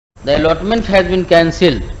The allotment has been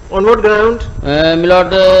cancelled. On what ground? My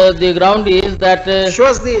lord, the ground is that... Show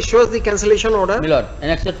us the cancellation order. My lord,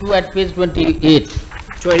 Annexure 2 at page 28.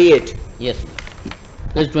 28. Yes,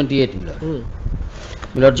 page 28, my lord.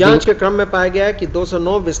 My lord, जांच के क्रम में पाया गया है कि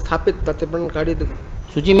 209 विस्थापित प्रतिबंधकारी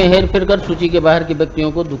सूची में हेरफेर कर सूची के बाहर के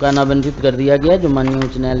व्यक्तियों को दुकान आवंटित कर दिया गया जो माननीय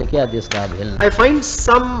उच्च न्यायालय के आदेश का अवहेलना। I find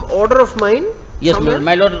some order of mine. Yes,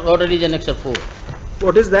 my lord, order is Annexure 4.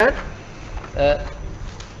 What is that?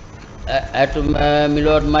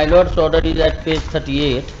 My lord's order is at page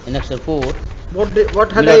 38, Annexure 4.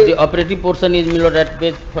 What had The operative portion is, my lord, at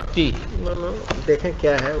page 40. No. देखें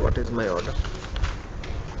क्या है? What is my order?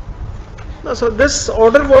 No, so this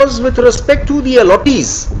order was with respect to the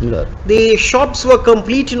allottees. The shops were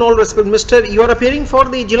complete in all respect. Mister, you are appearing for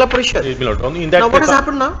the Jilla Parishad. Yes, my lord. In that now, what has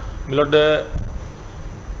happened now? My lord,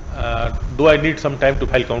 though I need some time to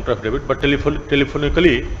file counter affidavit, but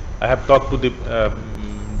telephonically I have talked to the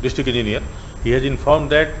district engineer. He has informed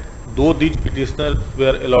that though these petitioners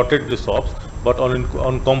were allotted the shops, but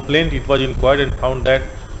on complaint it was inquired and found that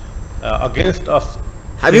against us.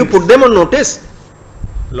 Have you put them on notice?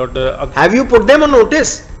 Lord, have you put them on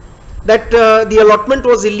notice that the allotment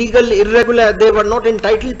was illegal, irregular, they were not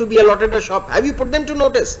entitled to be allotted a shop? Have you put them to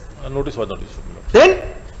notice? Notice was not issued, Lord. Then?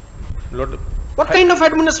 Lord, what kind of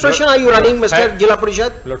administration are you running, Mr. Jilla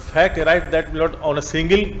Parishad? Lord, fact arrived that, Lord, on a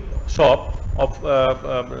single shop of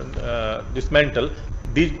dismantle,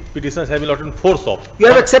 these petitions have been allotted 4 shops. You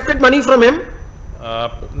have accepted money from him?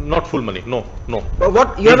 Not full money, no.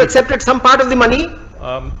 What? You have accepted some part of the money?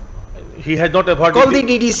 He has not avoided. Call the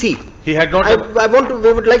DDC. He had not.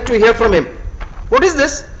 We would like to hear from him. What is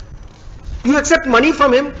this? You accept money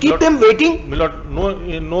from him, keep them waiting? My lord,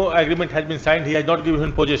 no agreement has been signed. He has not given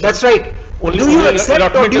him possession. That's right. Do you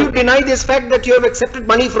accept or do you deny this fact that you have accepted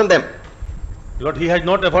money from them? Lord, he has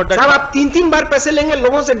not avoided that. साहब आप 3 बार पैसे लेंगे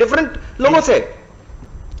लोगों से, different लोगों से.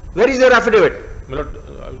 Where is your affidavit? My lord,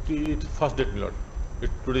 it's first date, my lord.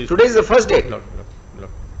 Today is the first date. Lord.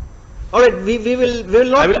 All right, we will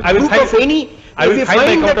not proof of any. If we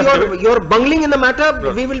find that you are bungling in the matter,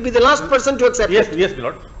 Lord, we will be the last person to accept it. Yes, my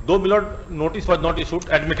lord. Though, my lord, notice was not issued,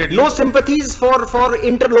 admittedly. No sympathies for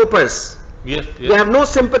interlopers. Yes. We have no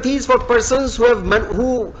sympathies for persons who have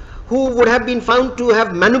who would have been found to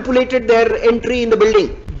have manipulated their entry in the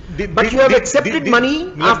building. But you have accepted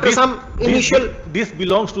money after some initial. This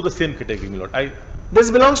belongs to the same category, my lord. This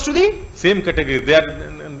belongs to the same category.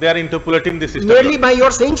 They are interpolating the system. Merely by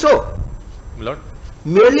your saying so. My lord.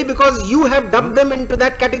 Merely because you have dubbed them into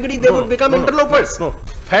that category, they would become interlopers. No.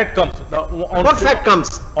 Fact comes. Now, what fact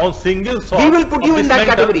comes? On single shop. We will put you in that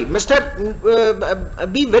category. Mister,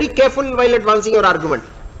 be very careful while advancing your argument.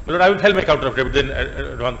 My lord, I will file my counter affidavit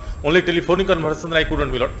then. Only telephonic conversation I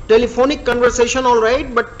couldn't, my lord. Telephonic conversation, all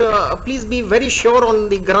right, but please be very sure on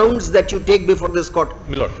the grounds that you take before this court.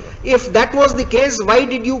 My lord. If that was the case, why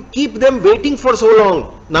did you keep them waiting for so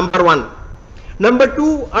long? Number 1. Number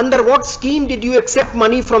 2, under what scheme did you accept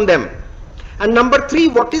money from them? And number 3,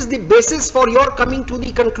 what is the basis for your coming to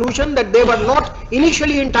the conclusion that they were not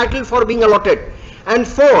initially entitled for being allotted? And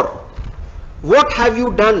 4, what have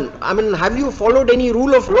you done? I mean, have you followed any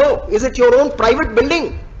rule of law? Is it your own private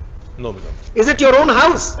building? No, my lord. Is it your own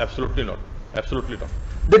house? Absolutely not. Absolutely not.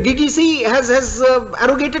 The DDC has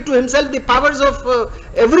arrogated to himself the powers of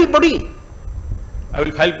everybody. I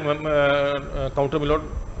will file counter, my lord,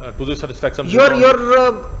 to the satisfaction.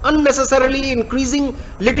 You're unnecessarily increasing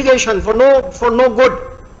litigation for no good.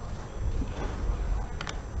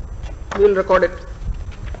 We will record it.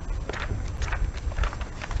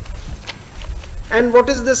 And what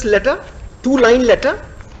is this letter? 2-line letter.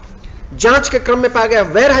 जांच के क्रम में पाया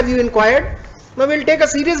गया. Where have you inquired? Now we'll take a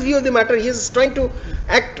serious view of the matter. He is trying to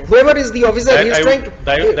act. Whoever is the officer, he is trying to.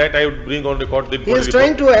 That I would bring on record. He is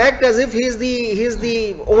trying to act as if he is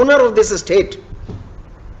the owner of this estate.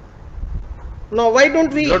 Now, why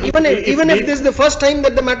don't we, even if this is the first time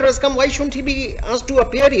that the matter has come, why shouldn't he be asked to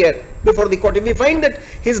appear here before the court? If we find that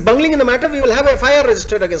he is bungling in the matter, we will have a FIR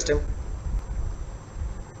registered against him.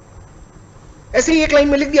 ऐसे ही एक line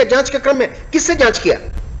में लिख दिया जांच के क्रम में. किससे जांच किया?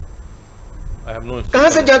 I have no. कहां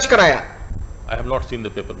से जांच कराया? I have not seen the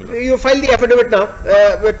paper, my lord. You file the affidavit now,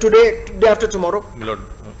 today, day after tomorrow. My lord.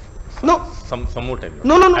 No. Some more time.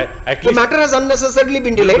 No. The matter has unnecessarily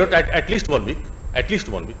been delayed. Lord, at least 1 week. At least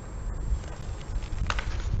 1 week.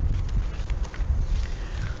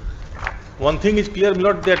 One thing is clear, my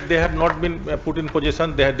lord, that they have not been put in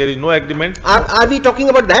possession. There is no agreement. Are we talking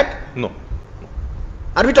about that? No.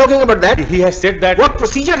 Are we talking about that? He has said that. What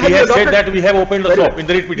procedure have you adopted? He has said that we have opened the shop in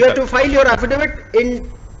the writ petition. You have to file your affidavit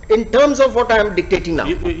in terms of what I am dictating now.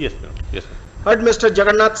 Yes, ma'am. Yes, ma'am. Heard Mr.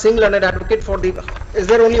 Jagannath Singh, learned advocate for the, is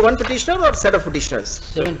there only one petitioner or set of petitioners?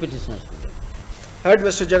 7 petitioners. Heard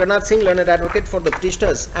Mr. Jagannath Singh, learned advocate for the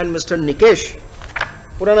petitioners, and Mr. Nikesh.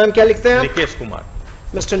 पूरा नाम क्या लिखते हैं आप? Nikesh Kumar.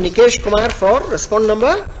 Mr. Nikesh Kumar for respond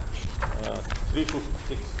number 3 to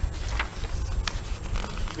 6.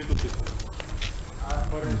 3 to 6.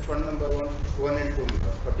 For respond number 1 and 2,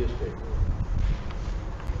 what you state.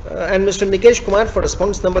 and Mr. Nikesh Kumar for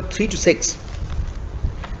response number 3 to 6.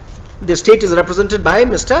 The state is represented by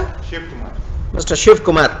Mr. Shiv Kumar. Mr. Shiv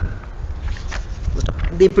Kumar.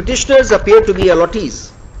 The petitioners appear to be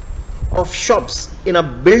allottees of shops in a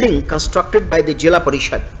building constructed by the Jila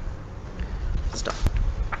Parishad.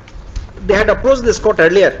 They had approached this court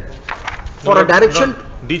earlier for a direction.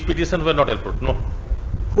 These petitions were not approached. No.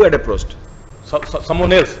 Who had approached?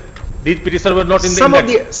 Someone else. These petitions were not in Some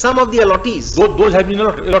the. Some of the allottees. Those have been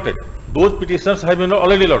allotted. Those petitions have been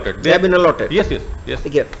already allotted. They have been allotted. Yes.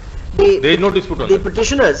 Again, There is no dispute on the that.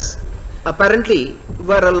 petitioners apparently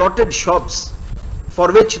were allotted shops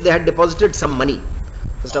for which they had deposited some money.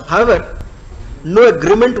 However, no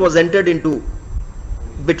agreement was entered into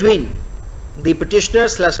between the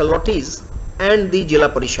petitioners / allottees and the Jila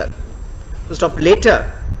Parishad.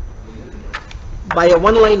 Later, by a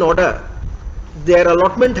one-line order, their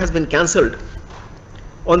allotment has been cancelled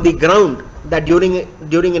on the ground that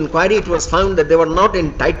during inquiry it was found that they were not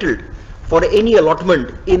entitled for any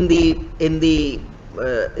allotment in the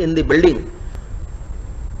building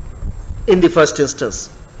in the first instance.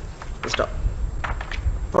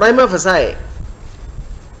 Prima facie,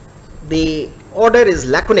 the order is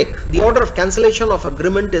laconic. The order of cancellation of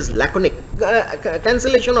agreement is laconic.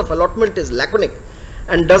 Cancellation of allotment is laconic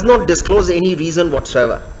and does not disclose any reason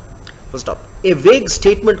whatsoever. A vague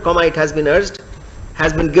statement, it has been urged,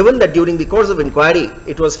 has been given that during the course of inquiry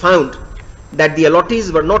it was found that the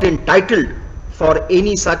allottees were not entitled for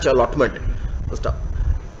any such allotment.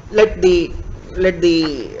 Let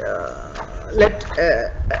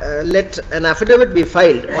an affidavit be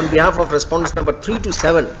filed on behalf of respondents number 3 to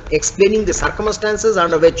 7 explaining the circumstances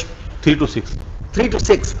under which 3 to 6. 3 to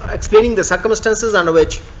 6 explaining the circumstances under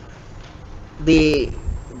which the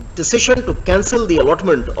decision to cancel the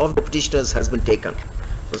allotment of the petitioners has been taken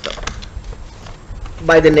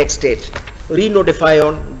by the next date. Re-notify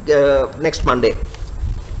on next Monday.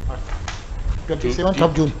 27th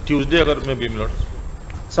of June. Tuesday, agar may be not.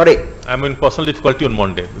 Sorry, I am in personal difficulty on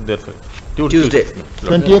Monday. Therefore, Tuesday.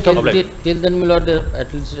 28th of Till then, my lord,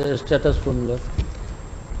 at least status quo, my lord.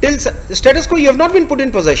 Till status quo, you have not been put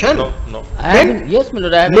in possession. No. I have been, yes, my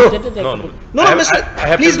lord, I have No. stated that. No. No, I Mr.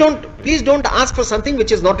 have Please don't ask for something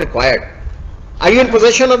which is not required. Are you in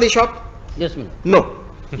possession of the shop? Yes, my lord. No.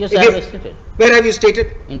 Yes, If I you- have stated. Where have you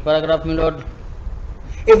stated? In paragraph, my lord,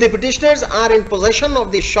 If the petitioners are in possession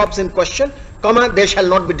of the shops in question, they shall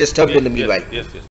not be disturbed in the meanwhile. Yes.